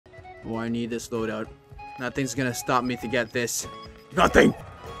Oh, I need this loadout. Nothing's gonna stop me to get this. Nothing!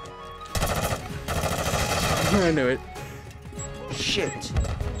 I knew it. Shit.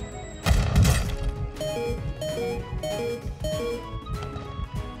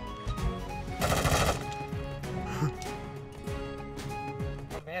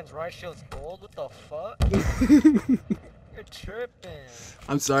 Man's right shield's gold? What the fuck? You're tripping.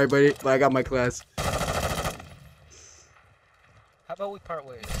 I'm sorry, buddy, but I got my class. How about we part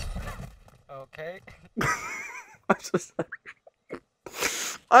ways? Okay. I'm so sorry.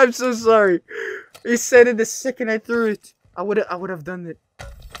 I'm so sorry. He said it the second I threw it. I would have done it.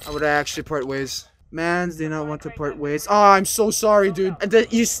 I would have actually part ways. Mans did not want to part ways. Oh, I'm so sorry, dude.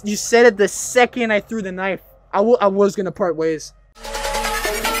 You said it the second I threw the knife. I was gonna part ways.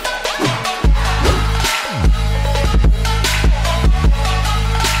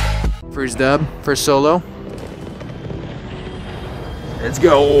 First dub, first solo. Let's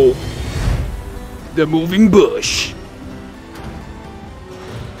go. The moving bush.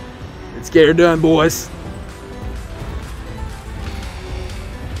 Let's get her done, boys.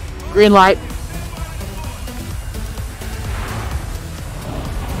 Green light.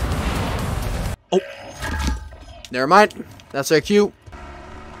 Oh. Never mind. That's our cue.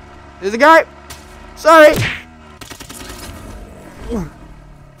 There's a guy. Sorry.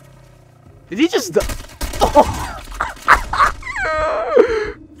 Did he just die? Oh.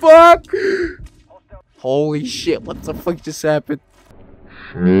 Fuck! Holy shit, what the fuck just happened?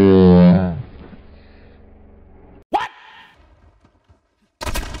 What?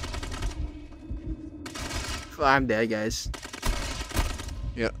 I'm dead, guys.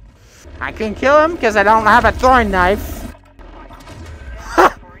 Yep. I can kill him because I don't have a throwing knife.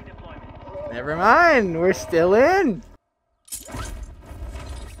 Never mind, we're still in.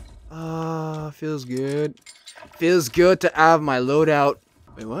 Feels good. Feels good to have my loadout.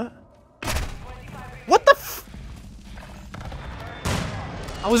 Wait, what? What the f—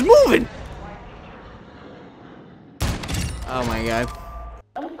 I was moving! Oh my god.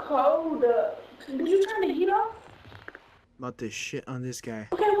 I'm cold. Did you turn the heat off? About to shit on this guy.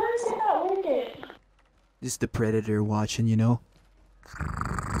 Okay, why is it not working? This is the predator watching, you know?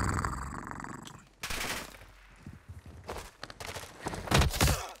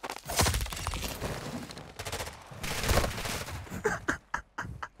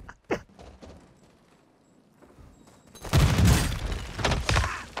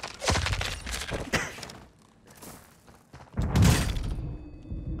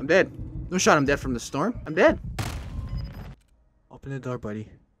 I'm dead. No shot, I'm dead from the storm. I'm dead. Open the door, buddy.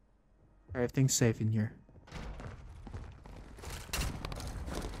 Everything's safe in here.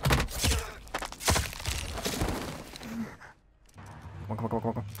 Come on, come on, come on,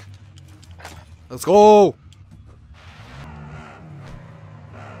 come on. Let's go!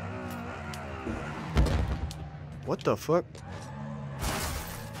 What the fuck?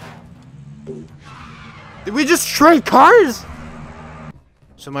 Did we just trade cars?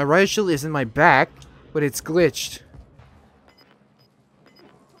 So my right shield is in my back, but it's glitched.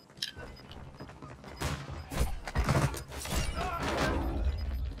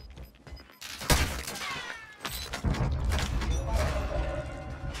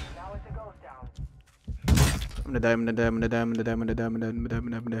 I'm gonna die, I'm gonna die, I'm gonna die, I'm gonna die, I'm gonna die, I'm gonna die, I'm gonna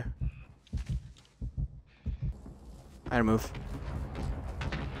die, I'm gonna die. I gotta move.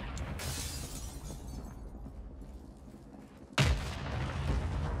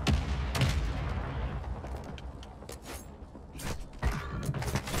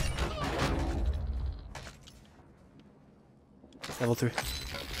 Level 3.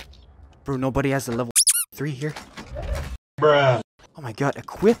 Bro, nobody has a level 3 here. Bruh. Oh my god,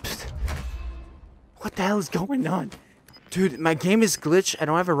 equipped? What the hell is going on? Dude, my game is glitched. I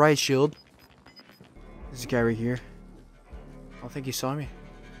don't have a riot shield. There's a guy right here. I don't think he saw me.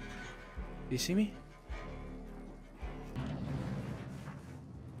 Did you see me?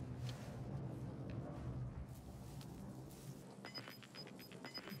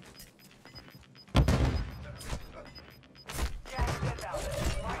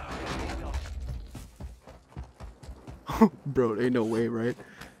 Bro, ain't no way, right?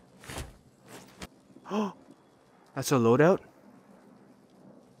 Oh, that's a loadout?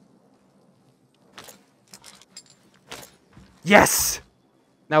 Yes!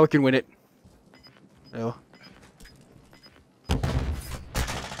 Now we can win it. Oh.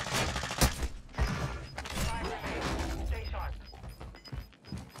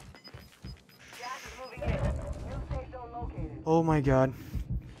 Oh my god.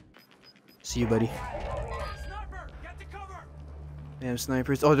 See you, buddy. Damn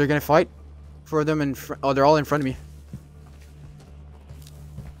snipers. Oh, they're gonna fight? For them in front. Oh, they're all in front of me.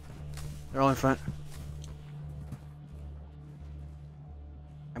 They're all in front.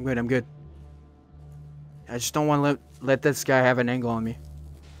 I'm good, I'm good. I just don't want to let this guy have an angle on me.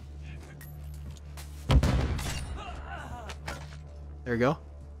 There we go.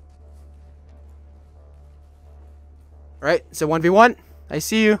 Alright, so 1v1. I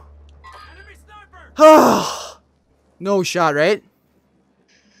see you. No shot, right?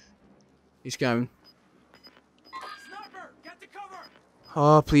 He's coming.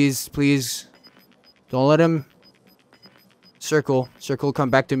 Oh, please, please. Don't let him circle. Circle, come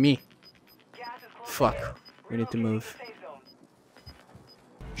back to me. Fuck. We need to move.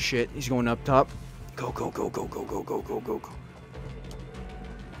 Shit, he's going up top. Go, go, go, go, go, go, go, go, go, go.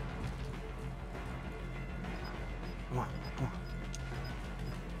 Come on, come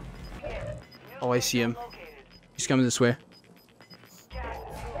on. Oh, I see him. He's coming this way.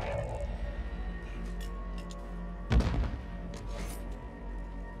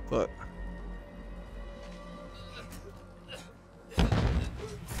 Fuck.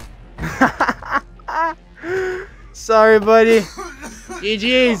 Sorry, buddy.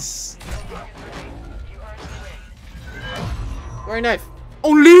 GG's. Very knife.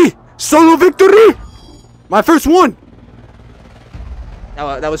 Only solo victory. My first one.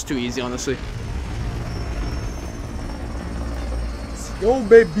 That was too easy, honestly. Let's go,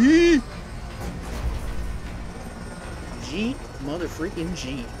 baby. G, mother freaking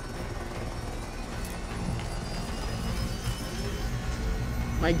G.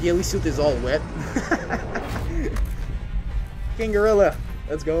 My ghillie suit is all wet. King Gorilla,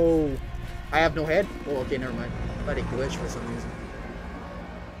 let's go. I have no head. Oh, okay, never mind. I thought it glitched for some reason.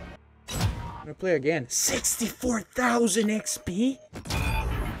 I'm gonna play again. 64,000 XP?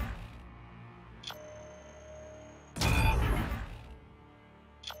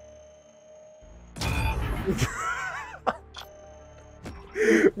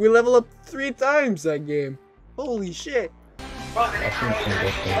 We level up 3 times that game. Holy shit.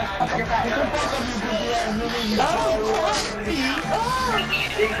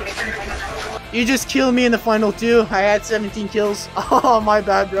 You just killed me in the final 2. I had 17 kills. Oh, my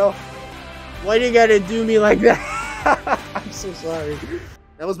bad, bro. Why do you gotta do me like that? I'm so sorry.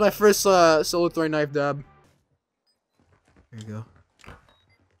 That was my first solo Thor knife dub. There you go.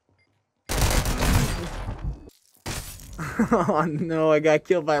 Oh no, I got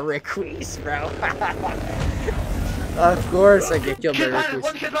killed by Requise, bro. Of course I get killed by Requise.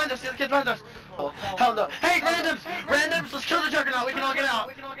 One kid behind us, the other kid behind us. Oh, hell no. Hey, randoms! Randoms, let's kill the Juggernaut, we can all get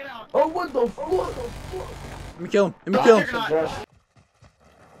out. Oh, what the fuck? Let me kill him, let me kill him.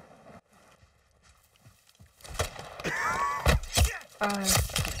 I'm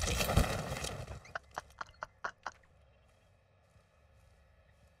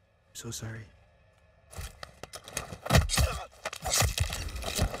so sorry.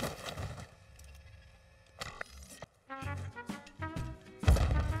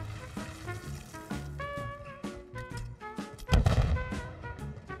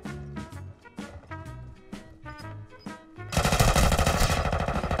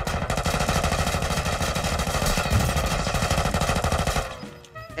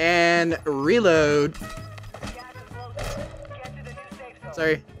 And reload.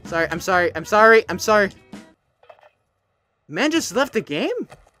 Sorry, I'm sorry. Man just left the game?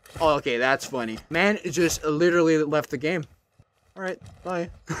 Oh, okay, that's funny. Man just literally left the game. Alright,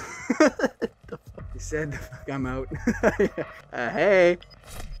 bye. The fuck? He said, the fuck, I'm out. Hey.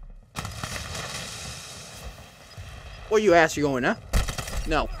 What you ask you going, huh?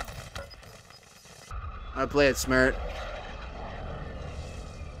 No. I play it smart.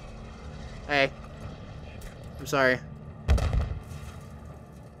 Hey. I'm sorry.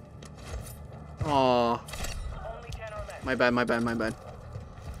 Aww. My bad.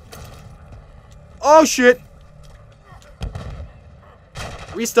 Oh shit!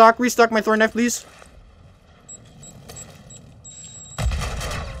 Restock my thorn knife, please.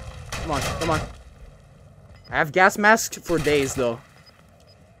 Come on. I have gas masks for days though.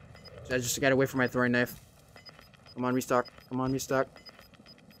 So I just gotta wait for my thorn knife. Come on, restock.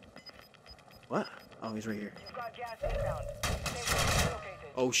 What? Oh, he's right here.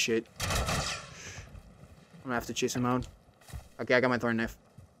 Oh shit. I'm gonna have to chase him out. Okay, I got my thorn knife.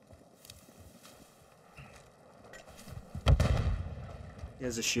 He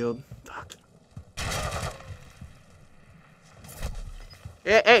has a shield. Fuck.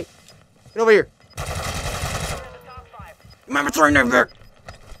 Hey! Get over here! Remember throwing knife back!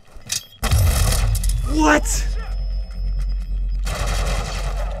 What?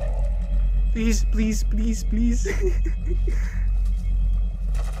 Please.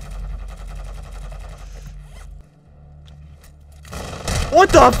 What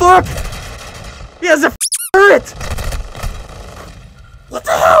the fuck? He has a turret! What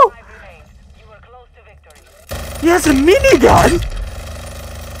the hell? He has a minigun?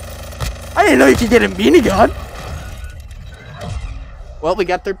 I didn't know you could get a minigun. Well, we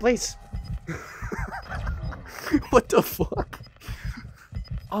got 3rd place. What the fuck?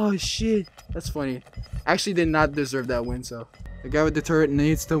 Oh shit. That's funny. Actually did not deserve that win, so. The guy with the turret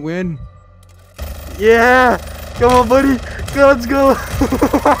needs to win. Yeah! Come on, buddy! Let's go!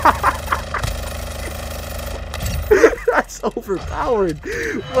 That's overpowered.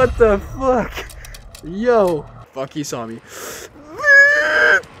 What the fuck? Yo. Fuck, he saw me.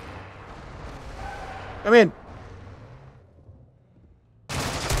 Come in.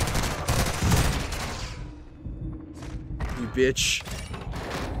 You bitch.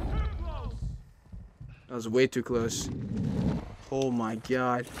 That was way too close. Oh my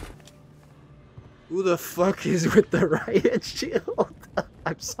god. Who the fuck is with the riot shield?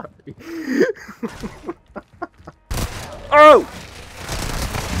 I'm sorry. Oh!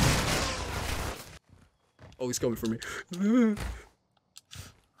 Oh, he's coming for me.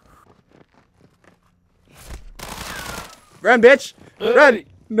 Run, bitch! Run!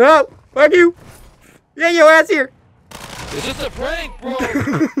 No! Fuck you! Get your ass here! It's just a prank, bro!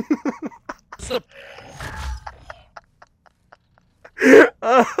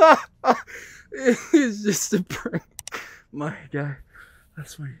 It's just a prank. My god.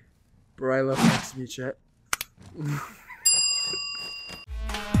 That's funny. Bro, I love next to me, chat.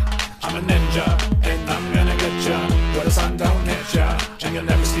 I'm a ninja, and I'm gonna get ya where the sun don't hit ya, and you'll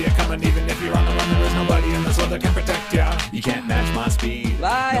never see it coming. Even if you're on the run, there is nobody in this world that can protect ya. You can't match my speed.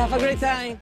 Bye, have a great time.